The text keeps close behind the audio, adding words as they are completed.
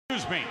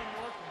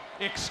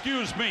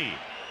Excuse me.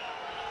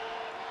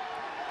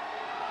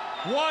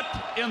 What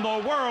in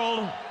the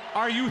world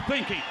are you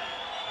thinking?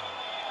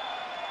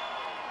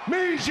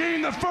 Mean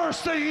Gene, the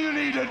first thing you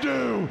need to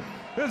do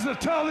is to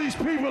tell these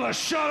people to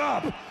shut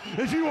up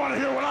if you want to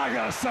hear what I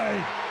gotta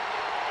say.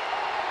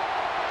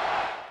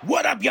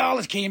 What up, y'all?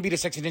 It's KMB, the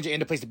Sexy Ninja,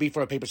 and the place to be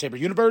for a Paper Saber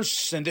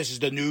universe. And this is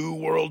the New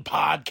World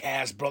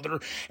Podcast, brother.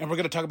 And we're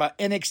going to talk about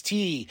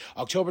NXT,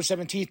 October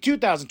 17th,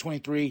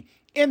 2023.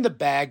 In the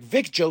bag,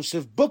 Vic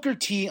Joseph, Booker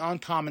T on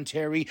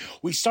commentary.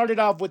 We started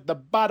off with the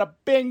bada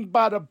bing,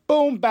 bada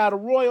boom battle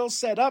royal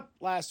set up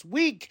last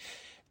week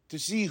to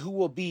see who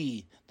will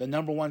be the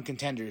number one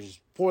contenders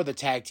for the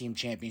tag team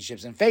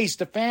championships and face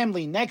the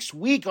family next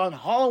week on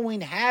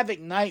Halloween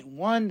Havoc Night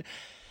 1.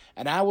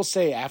 And I will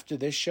say, after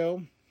this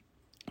show,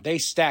 they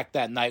stacked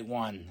that night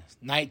 1.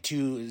 Night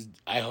 2 is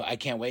I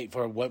can't wait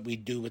for what we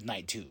do with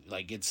night 2.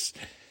 It's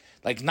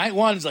like night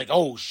 1 is like,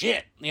 oh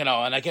shit, and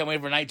I can't wait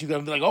for night 2 to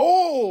be like,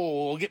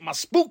 oh, get my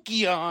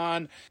spooky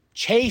on.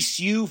 Chase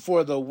U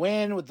for the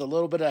win with a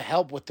little bit of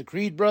help with the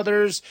Creed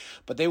brothers,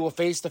 but they will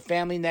face the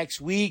family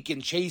next week,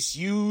 and Chase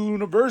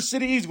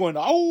University is going,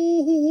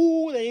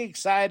 oh, they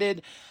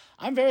excited.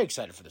 I'm very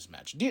excited for this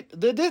match.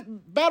 The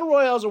Battle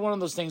Royals are one of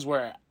those things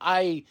where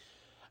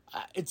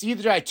it's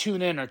either I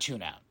tune in or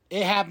tune out.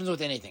 It happens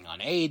with anything on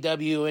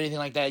AEW, anything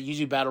like that.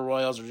 Usually Battle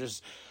Royals are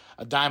just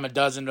a dime a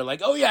dozen. They're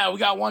like, oh yeah, we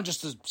got one just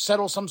to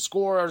settle some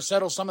score or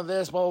settle some of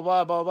this, blah, blah,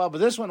 blah, blah, blah. But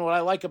this one, what I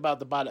like about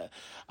the bada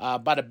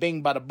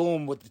bing, bada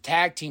boom with the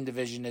tag team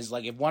division is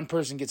like if one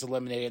person gets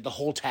eliminated, the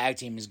whole tag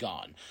team is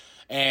gone.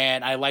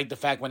 And I like the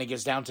fact when it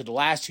gets down to the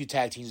last two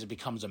tag teams, it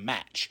becomes a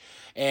match.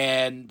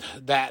 And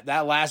that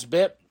last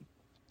bit,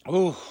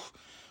 ooh,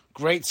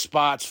 great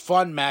spots,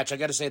 fun match. I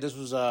got to say, this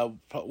was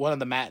one of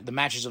the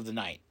matches of the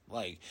night.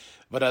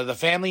 But the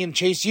family and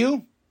Chase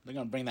U, they're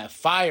going to bring that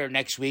fire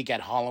next week at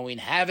Halloween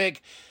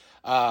Havoc.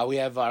 We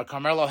have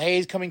Carmelo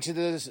Hayes coming to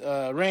this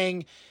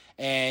ring,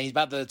 and he's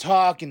about to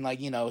talk and,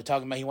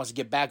 talking about he wants to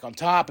get back on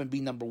top and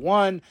be number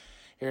one.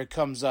 Here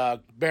comes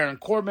Baron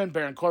Corbin.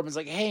 Baron Corbin's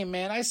like, hey,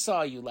 man, I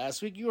saw you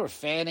last week. You were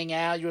fanning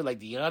out. You were like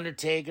The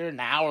Undertaker,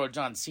 now we're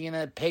John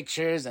Cena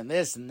pictures and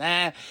this and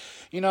that.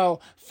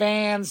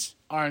 Fans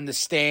are in the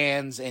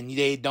stands, and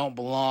they don't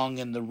belong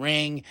in the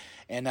ring.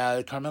 And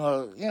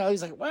Carmelo,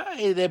 he's like,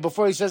 well,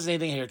 before he says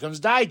anything, here comes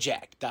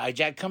Dijak.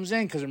 Dijak comes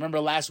in, because remember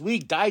last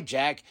week,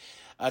 Dijak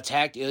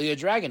attacked Ilya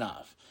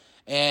Dragunov.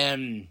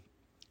 And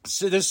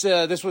so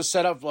this was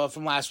set up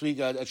from last week,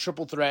 a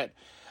triple threat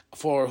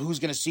for who's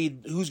going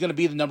to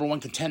be the number one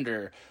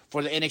contender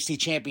for the NXT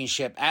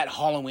Championship at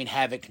Halloween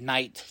Havoc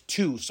Night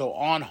 2. So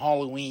on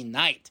Halloween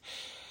night.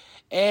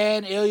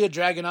 And Ilya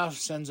Dragunov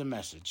sends a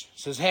message.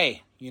 Says,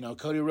 hey,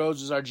 Cody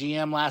Rhodes was our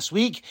GM last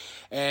week,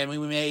 and we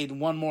made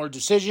one more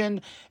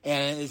decision,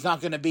 and it's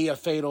not going to be a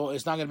 3-way,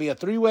 it's going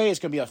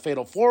to be a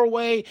fatal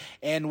 4-way,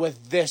 and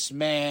with this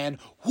man,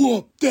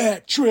 whoop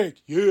that trick,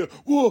 yeah,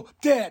 whoop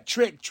that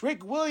trick,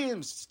 Trick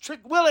Williams, Trick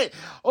Willie,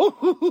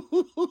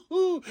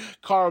 oh,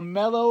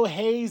 Carmelo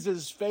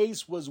Hayes'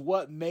 face was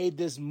what made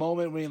this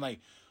moment when you're like,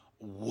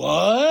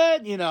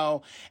 what,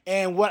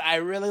 and what I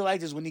really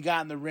liked is when he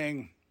got in the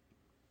ring,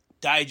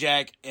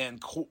 Dijak and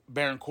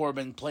Baron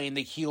Corbin playing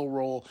the heel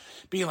role,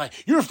 being like,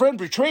 your friend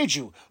betrayed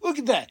you. Look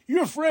at that.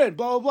 Your friend,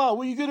 blah, blah, blah.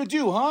 What are you going to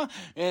do, huh?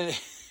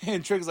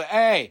 And Trick's like,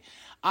 hey,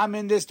 I'm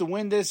in this to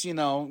win this.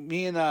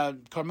 Me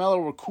and Carmelo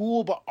were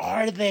cool, but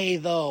are they,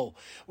 though?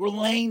 We're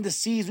laying the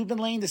seeds. We've been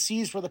laying the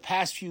seeds for the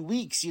past few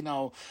weeks,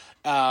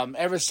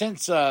 ever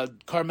since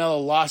Carmelo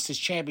lost his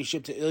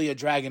championship to Ilya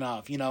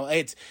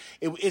Dragunov.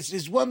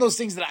 It's one of those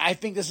things that I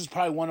think this is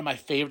probably one of my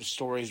favorite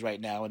stories right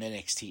now in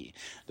NXT.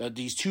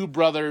 These two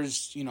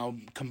brothers,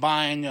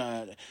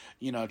 combine,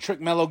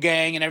 Trick Mello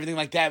gang and everything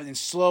like that, and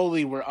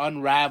slowly we're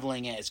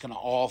unraveling it. It's going to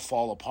all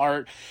fall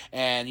apart,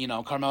 and,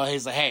 Carmelo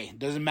Hayes is like, hey,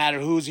 doesn't matter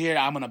who's here,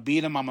 I'm going to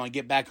beat him, I'm going to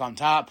get back on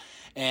top,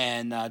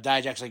 and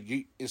Dijak's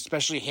like,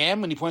 especially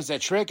him, when he points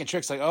that Trick, and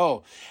Trick's like,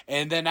 oh,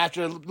 and then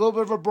after a little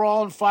bit of a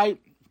brawl and fight,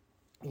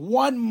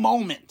 one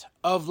moment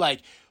of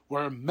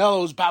where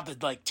Mello's about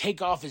to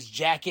take off his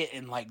jacket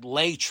and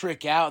lay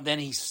Trick out, then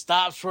he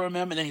stops for him,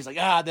 and then he's like,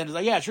 then he's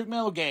like, yeah, Trick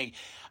Mello gang.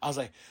 I was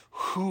like,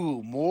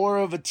 whew, more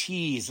of a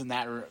tease than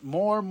that,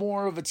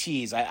 more of a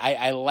tease.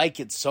 I like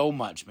it so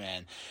much,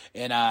 man.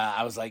 And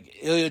I was like,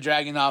 Ilya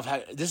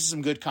Dragunov, this is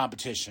some good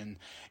competition,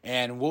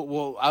 and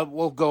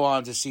we'll go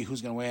on to see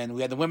who's gonna win.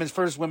 We had the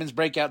first women's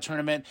breakout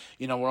tournament.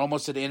 We're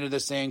almost at the end of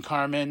this thing.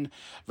 Carmen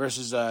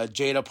versus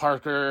Jada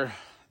Parker.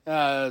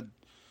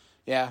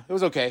 Yeah, it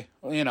was okay.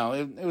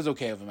 It was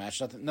okay of a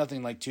match.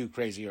 Nothing too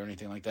crazy or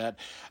anything like that.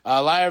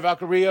 Lyra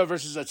Valkyria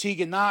versus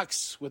Tegan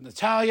Nox with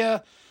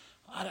Natalya.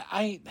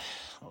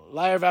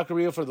 Lyra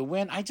Valkyria for the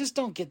win. I just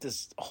don't get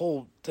this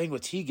whole thing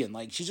with Tegan.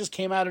 She just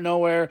came out of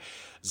nowhere.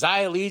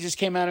 Xia Li just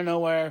came out of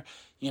nowhere.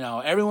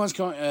 Everyone's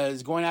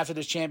is going after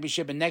this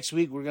championship, and next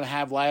week we're going to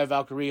have Lyra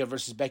Valkyria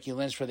versus Becky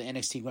Lynch for the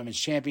NXT Women's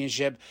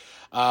Championship.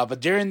 But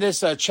during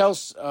this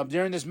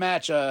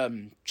match,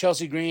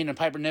 Chelsea Green and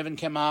Piper Niven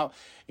came out,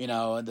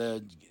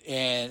 and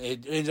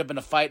it ends up in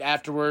a fight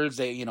afterwards.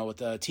 They,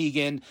 with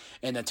Tegan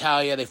and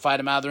Natalya, they fight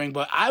them out of the ring.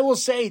 But I will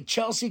say,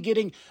 Chelsea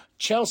getting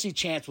Chelsea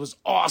chance was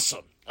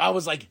awesome. I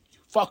was like,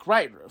 fuck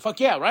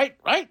yeah, right?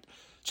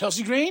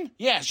 Chelsea Green,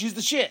 yeah, she's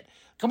the shit.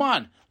 Come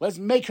on, let's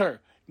make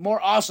her more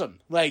awesome.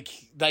 Like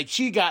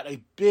she got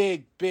a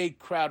big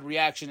crowd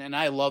reaction, and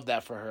I love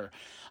that for her.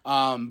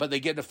 But they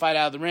get in the fight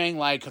out of the ring,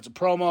 like cuts a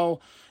promo,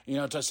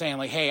 to saying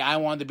like, hey, I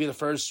wanted to be the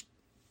first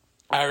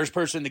Irish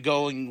person to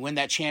go and win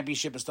that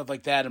championship and stuff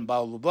like that, and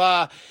blah, blah,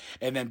 blah.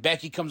 And then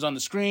Becky comes on the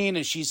screen,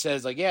 and she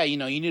says, like, yeah, you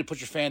need to put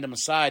your fandom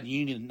aside.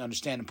 You need to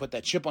understand and put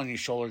that chip on your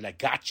shoulder that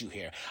got you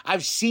here.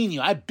 I've seen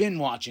you. I've been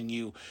watching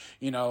you,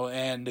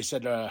 and they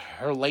said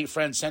her late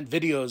friend sent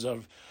videos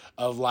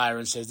of Lyra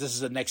and says, this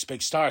is the next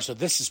big star. So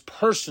this is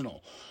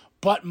personal.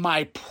 But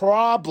my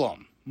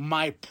problem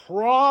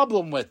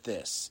with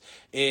this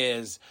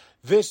is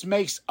this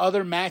makes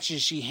other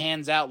matches she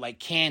hands out like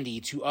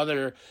candy to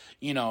other,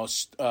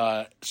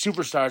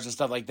 superstars and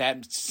stuff like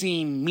that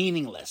seem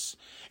meaningless.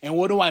 And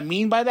what do I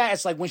mean by that?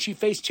 It's like when she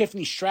faced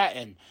Tiffany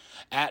Stratton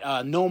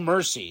at No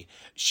Mercy,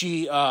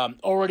 she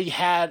already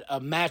had a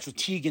match with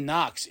Tegan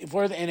Nox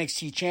for the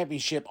NXT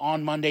Championship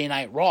on Monday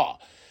Night Raw.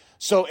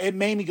 So it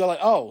made me go like,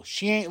 oh,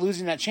 she ain't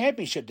losing that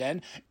championship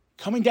then.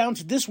 Coming down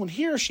to this one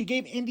here, she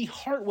gave Indy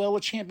Hartwell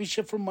a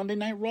championship for Monday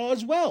Night Raw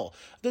as well,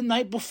 the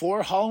night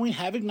before Halloween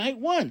Havoc Night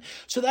 1.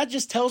 So that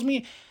just tells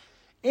me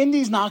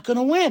Indy's not going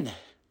to win.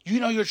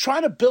 You're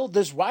trying to build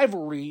this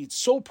rivalry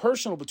so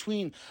personal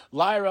between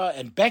Lyra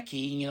and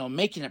Becky,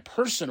 making it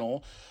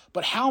personal.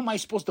 But how am I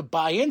supposed to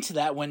buy into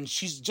that when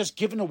she's just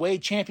giving away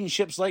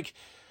championships like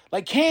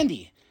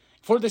candy?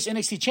 For this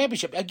NXT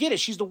championship. I get it.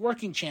 She's the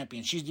working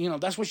champion. She's,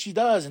 that's what she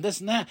does and this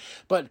and that.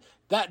 But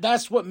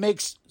that's what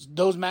makes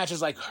those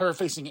matches like her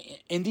facing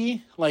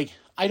Indy. Like,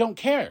 I don't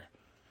care.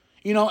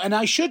 And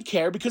I should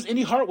care because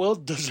Indy Hartwell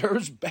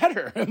deserves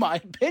better, in my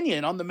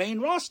opinion, on the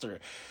main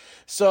roster.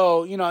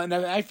 So, and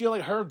I feel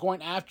like her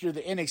going after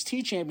the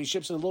NXT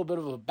championships is a little bit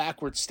of a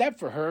backward step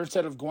for her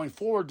instead of going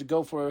forward to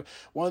go for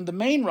one of the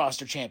main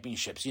roster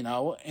championships, in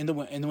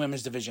the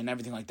women's division and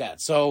everything like that.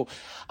 So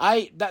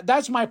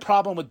that's my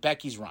problem with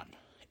Becky's run,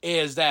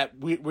 is that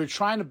we're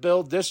trying to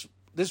build this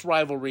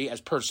rivalry as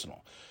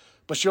personal.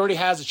 But she already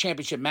has a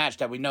championship match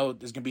that we know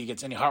is going to be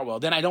against Indy Hartwell.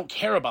 Then I don't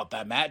care about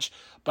that match,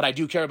 but I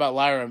do care about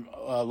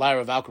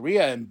Lyra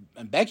Valkyria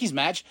and Becky's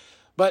match.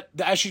 But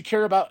I should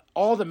care about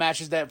all the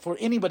matches that for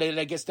anybody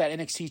that gets that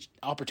NXT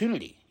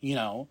opportunity,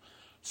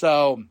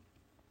 So,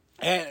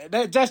 and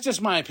that's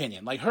just my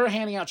opinion. Like, her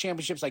handing out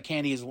championships like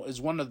candy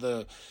is one of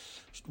the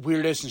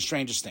weirdest and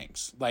strangest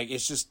things. Like,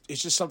 it's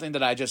just something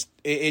that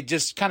it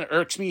just kind of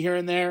irks me here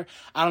and there.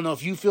 I don't know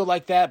if you feel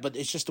like that, but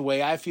it's just the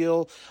way I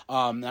feel.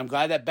 I'm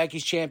glad that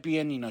Becky's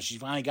champion. She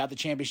finally got the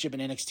championship in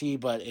NXT,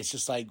 but it's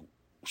just like,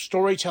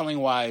 storytelling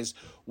wise,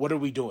 what are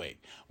we doing?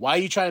 Why are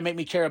you trying to make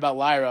me care about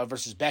Lyra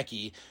versus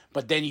Becky,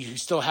 but then you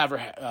still have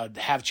her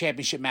have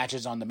championship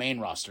matches on the main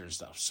roster and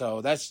stuff? So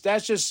that's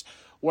just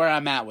where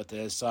I'm at with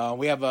this.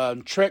 We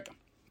have Trick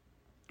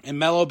and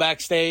Mello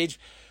backstage.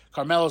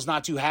 Carmelo's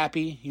not too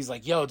happy. He's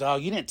like, yo,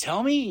 dog, you didn't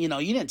tell me? You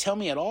didn't tell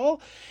me at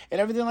all? And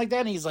everything like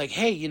that. And he's like,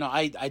 hey,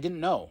 I didn't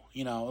know.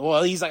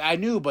 Well, he's like, I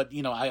knew, but,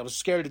 I was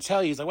scared to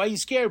tell you. He's like, why are you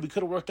scared? We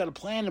could have worked out a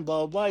plan and blah,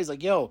 blah, blah. He's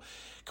like, yo,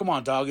 come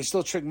on, dog. It's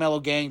still Trick Mello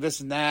gang, this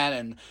and that.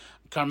 And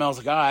Carmelo's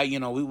like, all right,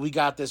 we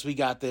got this.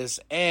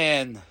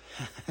 And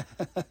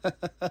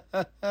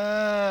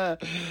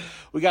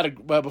we got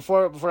to,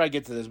 before I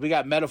get to this, we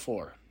got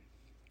Metaphor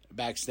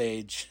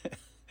backstage.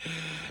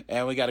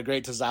 And we got a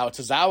great Tozawa.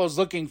 Tozawa's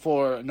looking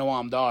for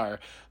Noam Dar,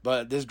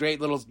 but this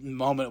great little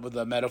moment with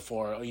the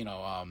Metaphor,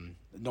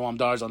 Noam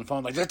Dar's on the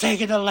phone, like, they're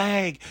taking the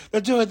leg, they're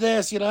doing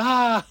this,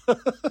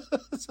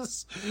 It's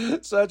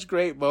just such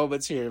great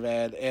moments here,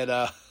 man.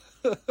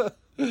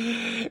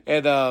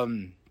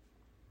 And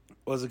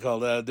what's it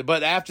called?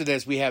 But after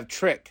this, we have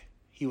Trick.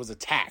 He was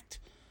attacked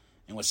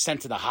and was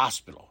sent to the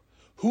hospital.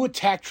 Who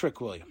attacked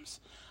Trick Williams?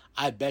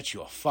 I bet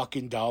you a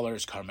fucking dollar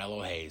is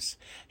Carmelo Hayes.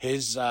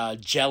 His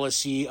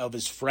jealousy of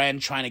his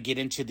friend trying to get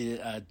into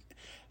the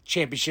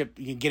championship,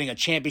 getting a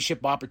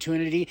championship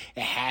opportunity.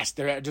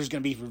 There's going to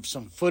be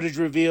some footage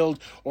revealed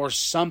or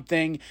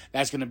something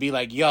that's going to be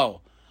like,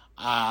 yo,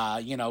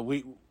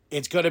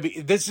 it's going to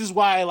be. This is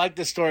why I like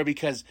this story,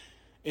 because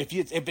if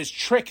it's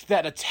Trick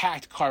that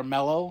attacked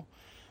Carmelo,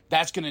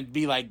 that's going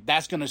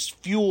to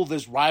fuel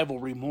this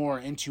rivalry more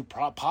into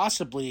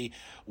possibly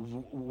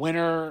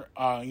winner,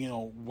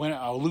 when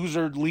a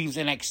loser leaves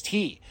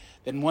NXT.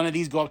 Then one of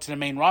these go up to the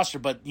main roster.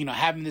 But,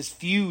 having this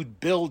feud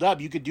build up,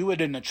 you could do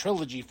it in a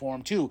trilogy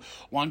form too.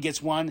 One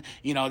gets one,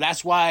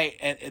 that's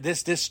why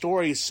this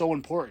story is so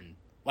important.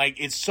 Like,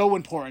 it's so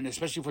important,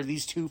 especially for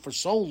these two for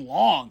so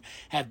long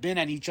have been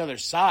at each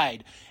other's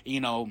side,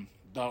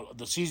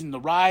 the season, the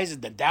rise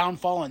and the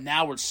downfall, and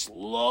now we're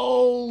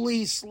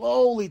slowly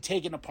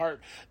taking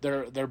apart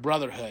their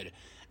brotherhood.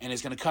 and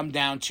it's going to come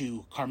down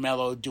to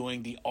Carmelo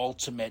doing the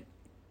ultimate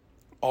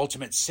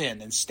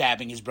sin and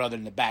stabbing his brother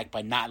in the back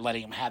by not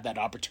letting him have that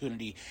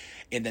opportunity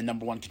in the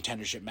number one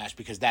contendership match,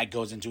 because that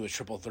goes into a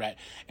triple threat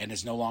and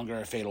it's no longer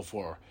a fatal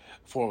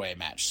four-way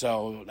match.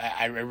 So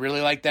I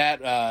really like that.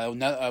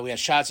 We had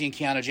Shotzi and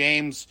Kiana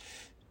James.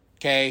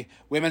 Okay,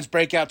 women's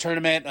breakout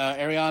tournament.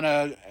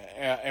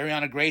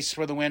 Ariana Grace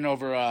for the win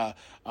over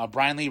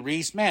Brian Lee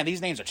Reese. Man, these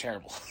names are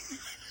terrible.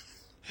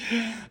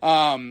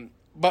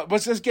 But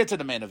let's get to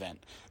the main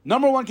event.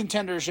 Number one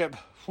contendership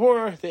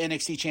for the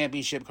NXT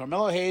Championship.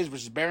 Carmelo Hayes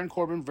versus Baron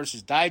Corbin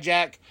versus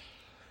Dijak.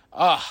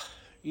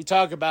 You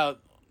talk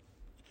about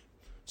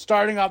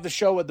starting off the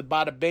show with the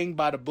bada bing,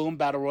 bada boom,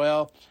 battle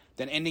royal,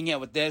 then ending it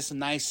with this, a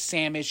nice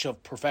sandwich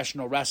of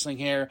professional wrestling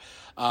here.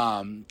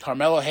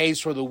 Carmelo Hayes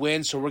for the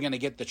win, so we're going to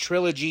get the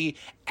trilogy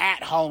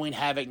at Halloween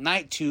Havoc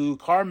Night 2,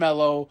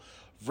 Carmelo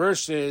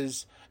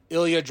versus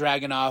Ilya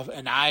Dragunov,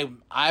 and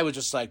I was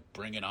just like,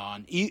 bring it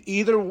on.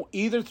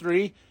 Either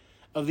three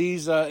of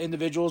these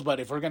individuals, but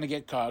if we're going to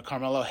get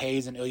Carmelo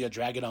Hayes and Ilya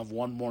Dragunov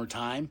one more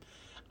time,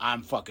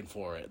 I'm fucking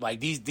for it. Like,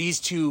 these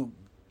two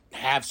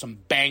have some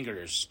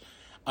bangers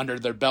under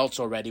their belts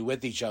already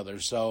with each other,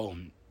 so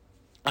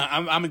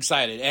I'm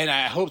excited, and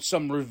I hope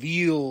some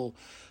reveal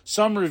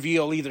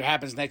either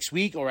happens next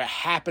week or it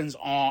happens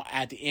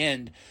at the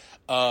end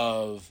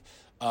of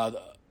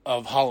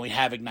Halloween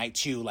Havoc Night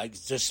 2, like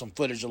just some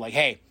footage of like,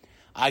 hey,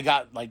 I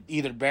got like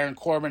either Baron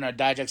Corbin or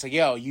Dijak's like,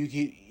 yo,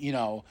 you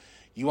know,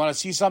 you want to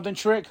see something,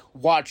 Trick?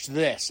 Watch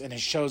this, and it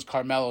shows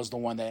Carmelo's the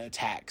one that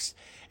attacks,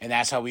 and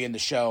that's how we end the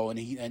show. And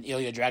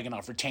Ilya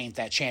Dragunov retains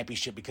that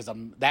championship, because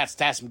that's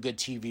some good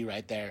TV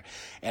right there,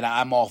 and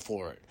I'm all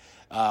for it.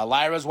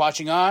 Lyra's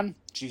watching on.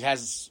 She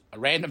has a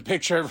random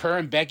picture of her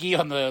and Becky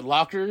on the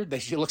locker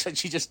that she looks like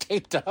she just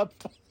taped up.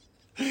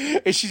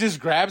 And she just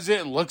grabs it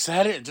and looks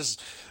at it and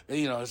just,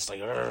 it's like,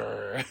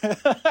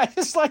 I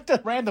just like the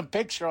random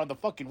picture on the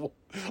fucking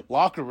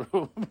locker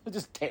room.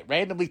 Just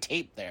randomly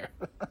taped there.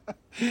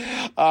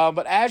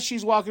 But as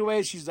she's walking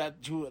away, she's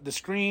to the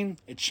screen.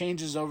 It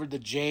changes over to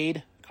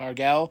Jade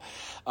Cargill.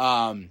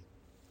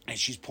 And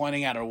she's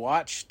pointing at her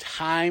watch.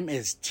 Time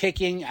is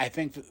ticking. I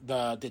think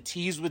the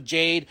tease with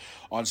Jade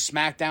on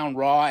SmackDown,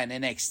 Raw, and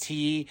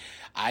NXT,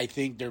 I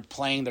think they're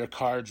playing their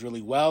cards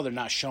really well. They're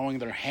not showing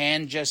their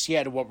hand just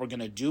yet of what we're going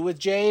to do with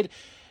Jade,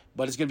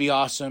 but it's going to be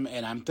awesome.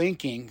 And I'm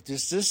thinking,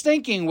 just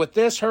thinking with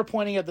this, her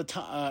pointing at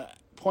her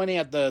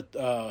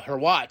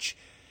watch,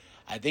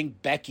 I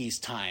think Becky's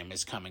time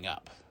is coming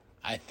up.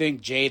 I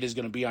think Jade is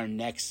going to be our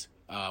next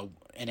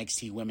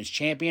NXT Women's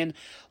Champion.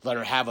 Let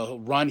her have a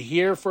run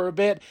here for a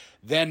bit,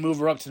 then move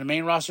her up to the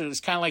main roster.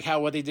 It's kind of like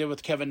what they did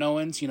with Kevin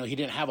Owens. He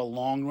didn't have a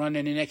long run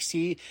in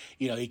NXT.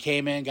 He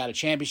came in, got a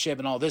championship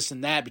and all this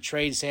and that,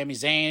 betrayed Sami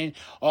Zayn,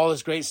 all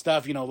this great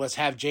stuff. Let's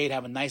have Jade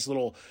have a nice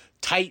little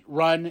tight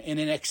run in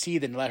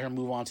NXT, then let her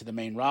move on to the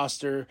main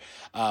roster.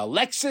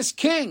 Lexis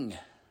King.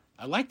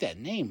 I like that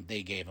name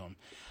they gave him.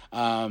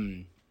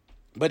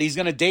 But he's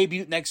going to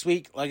debut next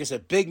week. Like I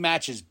said, big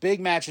matches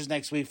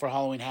next week for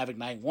Halloween Havoc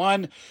Night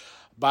 1.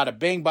 Bada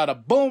bing,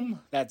 bada boom.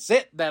 That's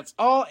it. That's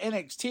all.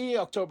 NXT,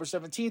 October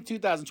 17th,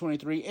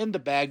 2023, in the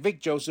bag. Vic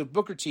Joseph,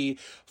 Booker T.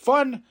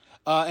 Fun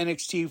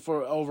NXT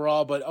for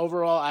overall. But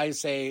overall, I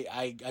say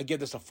I give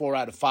this a 4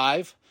 out of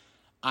 5.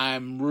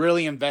 I'm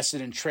really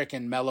invested in Trick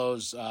and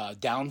Melo's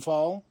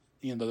downfall.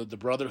 The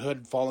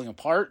brotherhood falling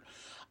apart.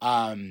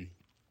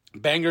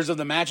 Bangers of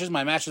the matches.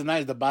 My match of the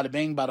night is the Bada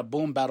Bing, Bada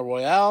Boom Battle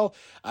Royale.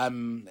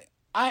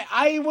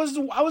 I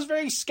was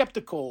very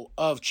skeptical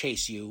of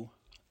Chase U,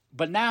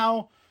 but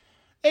now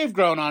they've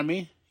grown on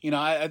me.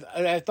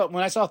 I thought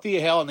when I saw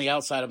Thea Hale on the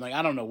outside, I'm like,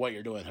 I don't know what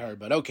you're doing with her,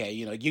 but okay.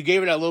 You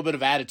gave it a little bit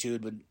of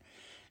attitude, but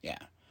yeah,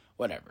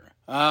 whatever.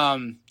 All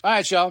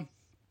right, y'all.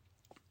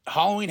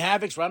 Halloween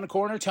Havoc's around the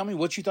corner. Tell me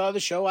what you thought of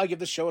the show. I give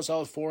the show a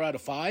solid 4 out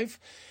of 5.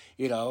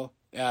 Tell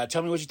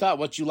me what you thought,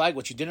 what you liked,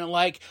 what you didn't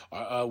like.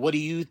 What do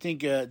you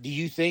think? Do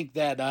you think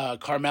that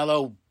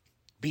Carmelo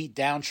beat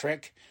down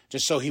Trick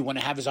just so he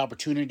wouldn't have his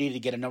opportunity to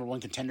get a number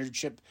one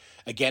contendership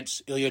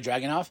against Ilya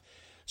Dragunov?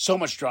 So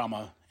much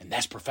drama, and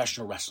that's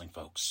professional wrestling,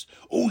 folks.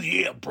 Oh,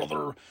 yeah,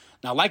 brother.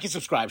 Now, like and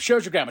subscribe. Share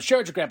with your grandma. Share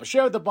with your grandpa.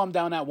 Share with the bum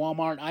down at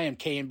Walmart. I am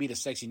KMB, the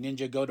Sexy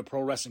Ninja. Go to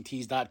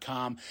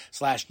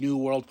ProWrestlingTees.com/New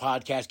World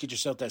Podcast. Get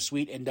yourself that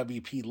sweet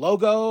NWP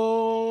logo.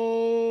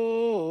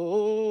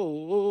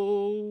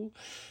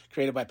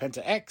 Created by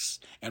Penta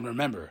X. And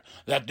remember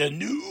that the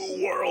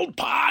New World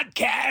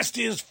Podcast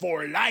is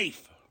for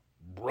life,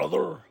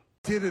 brother.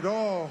 Did it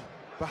all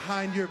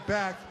behind your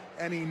back,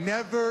 and he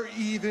never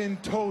even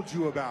told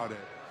you about it.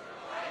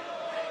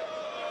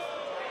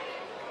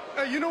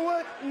 Hey, you know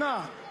what?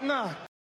 Nah.